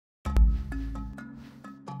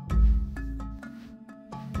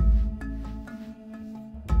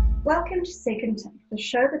Welcome to Second Take, the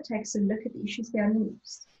show that takes a look at the issues behind the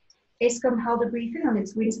news. Eskom held a briefing on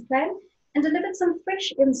its winter plan and delivered some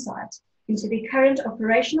fresh insight into the current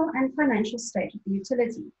operational and financial state of the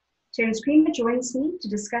utility. Terence joins me to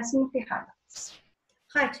discuss some of the highlights.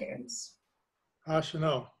 Hi, Terence. Hi,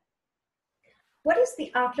 Chanel. What is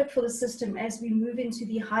the outlook for the system as we move into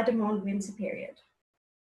the high-demand winter period?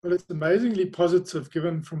 Well, it's amazingly positive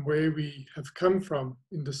given from where we have come from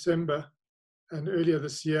in December and earlier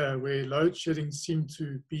this year, where load shedding seemed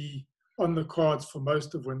to be on the cards for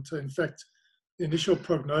most of winter. In fact, the initial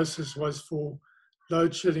prognosis was for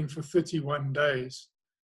load shedding for 31 days.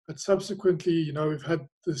 But subsequently, we've had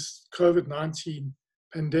this COVID-19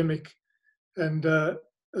 pandemic, and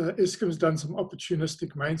Eskom's done some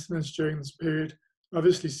opportunistic maintenance during this period.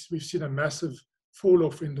 Obviously, we've seen a massive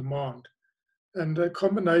fall-off in demand. And a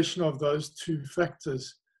combination of those two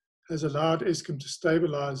factors has allowed Eskom to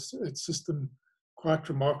stabilize its system quite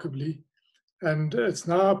remarkably. And it's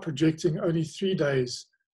now projecting only 3 days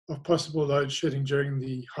of possible load shedding during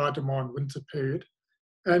the high demand winter period.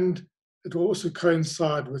 And it will also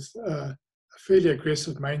coincide with a fairly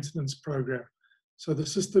aggressive maintenance program. So the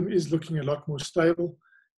system is looking a lot more stable.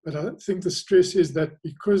 But I think the stress is that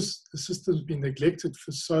because the system's been neglected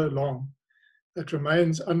for so long, it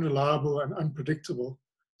remains unreliable and unpredictable.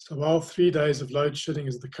 So while 3 days of load shedding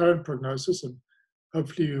is the current prognosis, and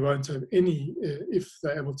hopefully we won't have any if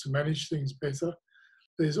they're able to manage things better,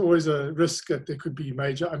 there's always a risk that there could be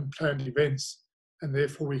major unplanned events, and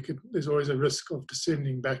therefore there's always a risk of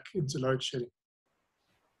descending back into load shedding.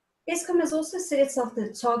 Eskom has also set itself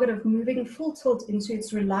the target of moving full tilt into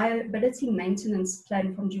its reliability maintenance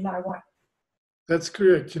plan from July 1. That's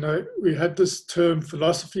correct. We had this term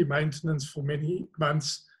philosophy maintenance for many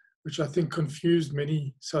months, which I think confused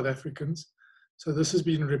many South Africans. So this has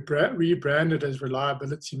been rebranded as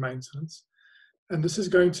reliability maintenance. And this is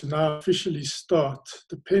going to now officially start,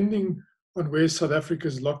 depending on where South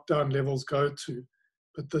Africa's lockdown levels go to.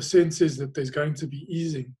 But the sense is that there's going to be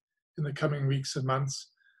easing in the coming weeks and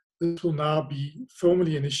months. This will now be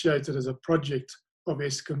formally initiated as a project of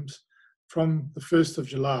Eskom's from the 1st of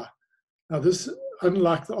July. Now this,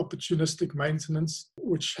 unlike the opportunistic maintenance,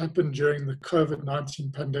 which happened during the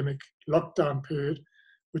COVID-19 pandemic lockdown period,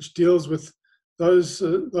 which deals with those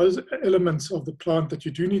elements of the plant that you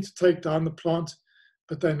do need to take down the plant,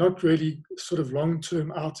 but they're not really sort of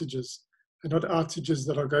long-term outages. They're not outages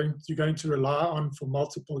that you're going to rely on for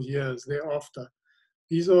multiple years thereafter.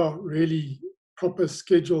 These are really proper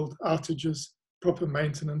scheduled outages, proper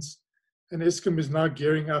maintenance, and Eskom is now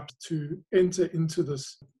gearing up to enter into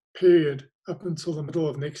this period up until the middle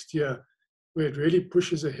of next year, where it really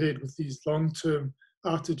pushes ahead with these long-term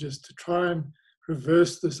outages to try and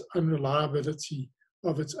reverse this unreliability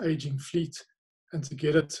of its aging fleet and to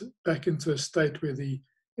get it back into a state where the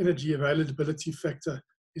energy availability factor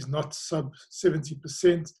is not sub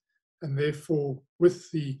 70%, and therefore with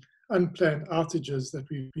the unplanned outages that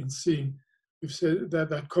we've been seeing, we've said that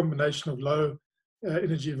that combination of low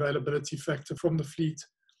energy availability factor from the fleet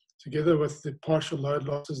together with the partial load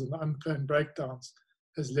losses and the unplanned breakdowns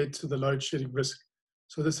has led to the load shedding risk.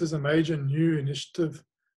 So this is a major new initiative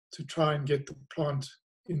to try and get the plant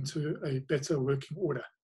into a better working order.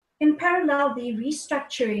 In parallel, the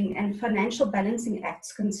restructuring and financial balancing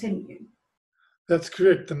acts continue. That's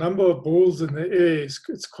correct. The number of balls in the air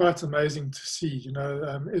it's quite amazing to see.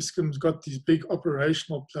 Eskom's got these big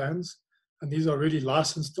operational plans, and these are really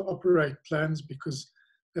licensed to operate plans because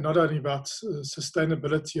they're not only about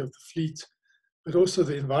sustainability of the fleet, but also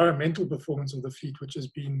the environmental performance of the fleet, which has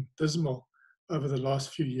been dismal over the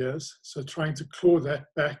last few years. So trying to claw that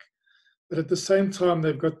back. But at the same time,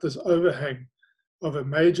 they've got this overhang of a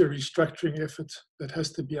major restructuring effort that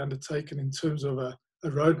has to be undertaken in terms of a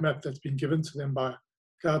roadmap that's been given to them by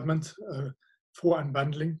government for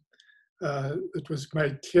unbundling. It was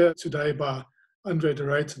made clear today by Andre de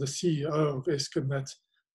Ruyter, the CEO of Eskom,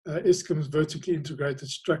 that Eskom's vertically integrated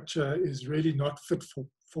structure is really not fit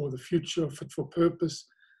for the future, fit for purpose,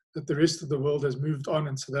 that the rest of the world has moved on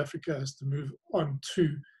and South Africa has to move on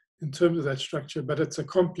too in terms of that structure. But it's a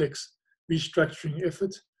complex restructuring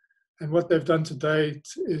effort. And what they've done to date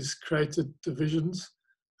is created divisions,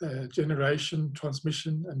 generation,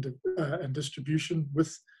 transmission, and distribution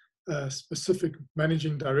with specific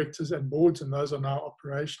managing directors and boards, and those are now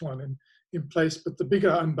operational and in place. But the bigger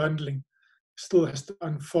unbundling still has to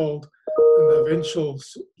unfold, and the eventual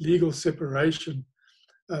legal separation,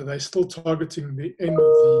 they're still targeting the end of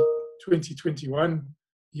the 2021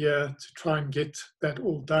 year to try and get that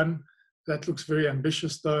all done. That looks very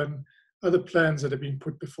ambitious though, and other plans that have been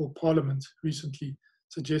put before Parliament recently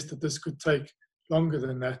suggest that this could take longer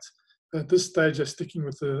than that. At this stage, they're sticking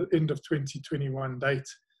with the end of 2021 date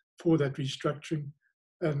for that restructuring.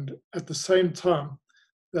 And at the same time,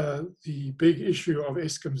 the big issue of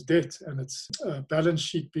Eskom's debt and its balance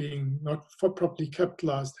sheet being not properly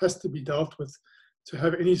capitalized has to be dealt with to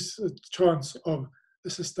have any chance of a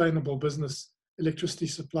sustainable business electricity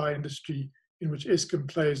supply industry in which Eskom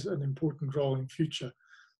plays an important role in future.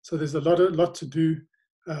 So there's a lot to do.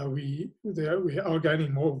 We are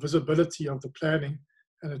gaining more visibility of the planning,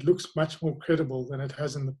 and it looks much more credible than it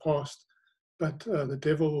has in the past. But the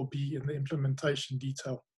devil will be in the implementation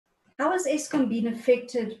detail. How has Eskom been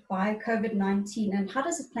affected by COVID-19, and how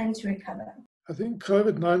does it plan to recover? I think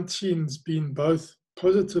COVID-19 has been both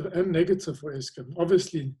positive and negative for Eskom.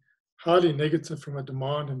 Obviously, highly negative from a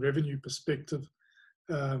demand and revenue perspective,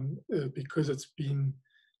 because it's been,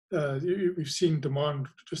 we've seen demand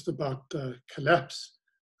just about collapse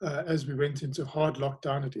as we went into hard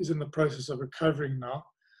lockdown. It is in the process of recovering now.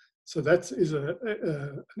 So that is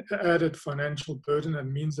an added financial burden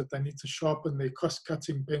and means that they need to sharpen their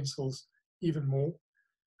cost-cutting pencils even more.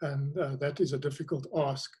 And that is a difficult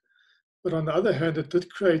ask. But on the other hand, it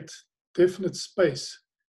did create definite space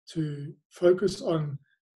to focus on,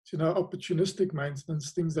 opportunistic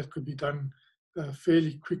maintenance, things that could be done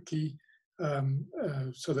fairly quickly,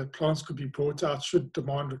 so that plants could be brought out should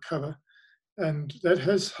demand recover. And that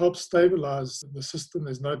has helped stabilize the system,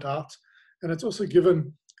 there's no doubt. And it's also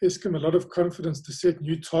given Eskom a lot of confidence to set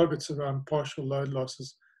new targets around partial load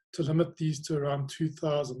losses, to limit these to around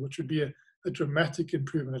 2,000, which would be a dramatic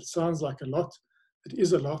improvement. It sounds like a lot, it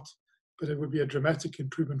is a lot, but it would be a dramatic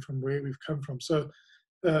improvement from where we've come from. So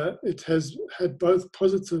it has had both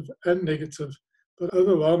positive and negative, but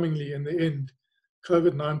overwhelmingly in the end,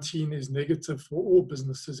 COVID-19 is negative for all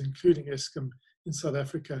businesses, including Eskom in South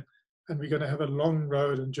Africa. And we're going to have a long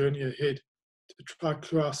road and journey ahead to try to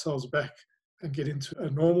claw ourselves back and get into a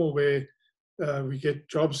normal where we get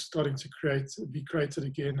jobs starting to be created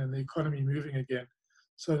again and the economy moving again.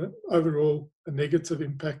 So overall, a negative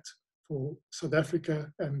impact for South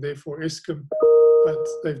Africa and therefore Eskom, but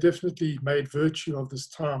they've definitely made virtue of this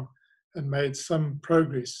time and made some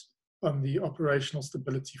progress on the operational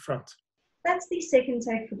stability front. That's the second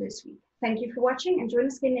take for this week. Thank you for watching, and join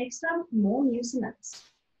us again next time for more news and notes.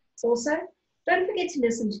 Also, don't forget to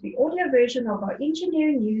listen to the audio version of our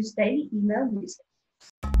Engineering News daily email newsletter.